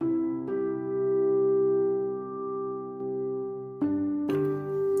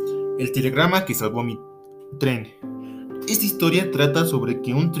El telegrama que salvó mi tren. Esta historia trata sobre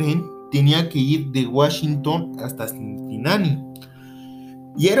que un tren tenía que ir de Washington hasta Cincinnati.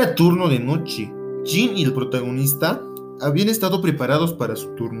 Y era turno de noche. Jim y el protagonista habían estado preparados para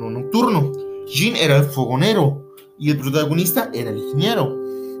su turno nocturno. Jim era el fogonero y el protagonista era el ingeniero.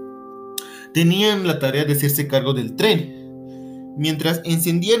 Tenían la tarea de hacerse cargo del tren. Mientras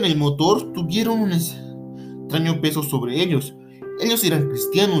encendían el motor, tuvieron un extraño peso sobre ellos. Ellos eran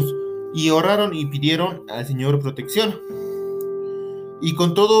cristianos y oraron y pidieron al Señor protección. Y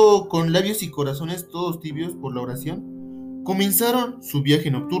con labios y corazones todos tibios por la oración, comenzaron su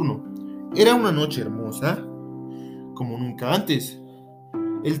viaje nocturno. Era una noche hermosa, como nunca antes.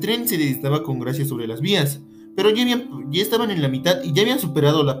 El tren se deslizaba con gracia sobre las vías, pero ya estaban en la mitad y ya habían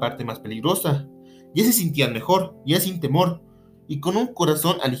superado la parte más peligrosa. Ya se sentían mejor, ya sin temor, y con un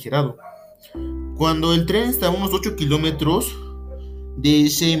corazón aligerado. Cuando el tren estaba a unos 8 kilómetros de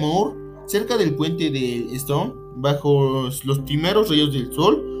Seymour, cerca del puente de Stone, bajo los primeros rayos del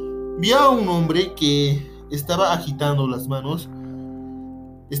sol, vio a un hombre que estaba agitando las manos.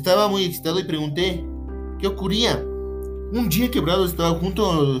 Estaba muy excitado y pregunté, ¿qué ocurría? Un Jim quebrado estaba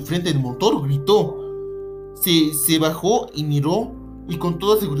junto al frente del motor, gritó. Se bajó y miró, y con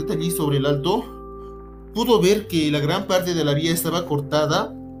toda seguridad allí sobre el alto, pudo ver que la gran parte de la vía estaba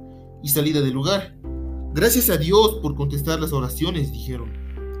cortada y salida del lugar. Gracias a Dios por contestar las oraciones,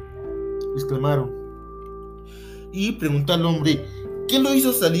 exclamaron. Y preguntó al hombre, ¿qué lo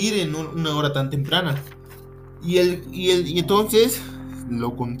hizo salir en una hora tan temprana? Y entonces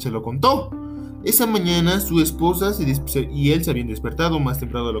se lo contó. Esa mañana su esposa y él se habían despertado más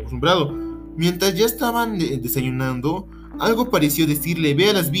temprano de lo acostumbrado. Mientras ya estaban desayunando, algo pareció decirle,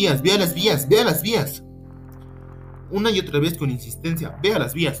 ve a las vías, ve a las vías, ve a las vías. Una y otra vez con insistencia, ve a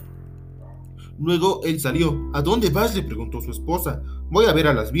las vías. Luego él salió. ¿A dónde vas?, le preguntó su esposa. Voy a ver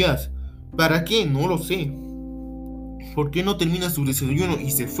a las vías. ¿Para qué? No lo sé. ¿Por qué no termina su desayuno?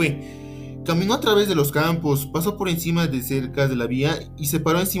 Y se fue. Caminó a través de los campos, pasó por encima de cercas de la vía y se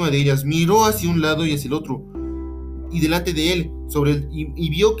paró encima de ellas. Miró hacia un lado y hacia el otro, y delante de él, y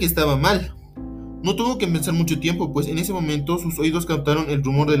vio que estaba mal. No tuvo que pensar mucho tiempo, pues en ese momento sus oídos captaron el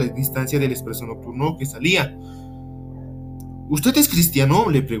rumor de la distancia del expreso nocturno que salía. ¿Usted es cristiano?,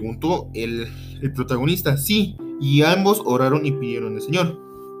 le preguntó el protagonista. Sí, y ambos oraron y pidieron al Señor.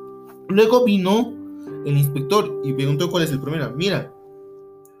 Luego vino el inspector y preguntó cuál es el problema. Mira,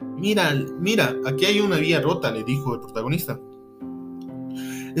 aquí hay una vía rota, le dijo el protagonista.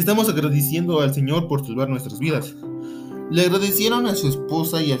 Estamos agradeciendo al Señor por salvar nuestras vidas. Le agradecieron a su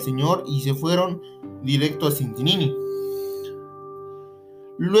esposa y al Señor y se fueron directo a Cincinnati.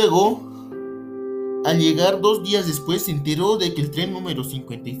 Luego, al llegar 2 días después, se enteró de que el tren número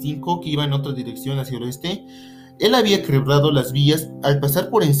 55, que iba en otra dirección hacia el oeste, él había quebrado las vías al pasar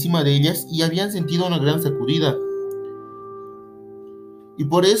por encima de ellas y habían sentido una gran sacudida. Y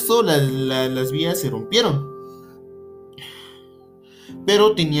por eso las vías se rompieron.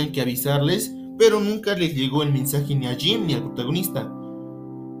 Pero tenían que avisarles, pero nunca les llegó el mensaje ni a Jim ni al protagonista.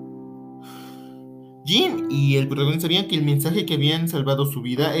 Jim y el protagonista sabían que el mensaje que habían salvado su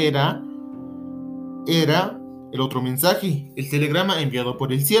vida era el otro mensaje, el telegrama enviado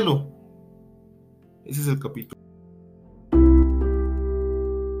por el cielo. Ese es el capítulo.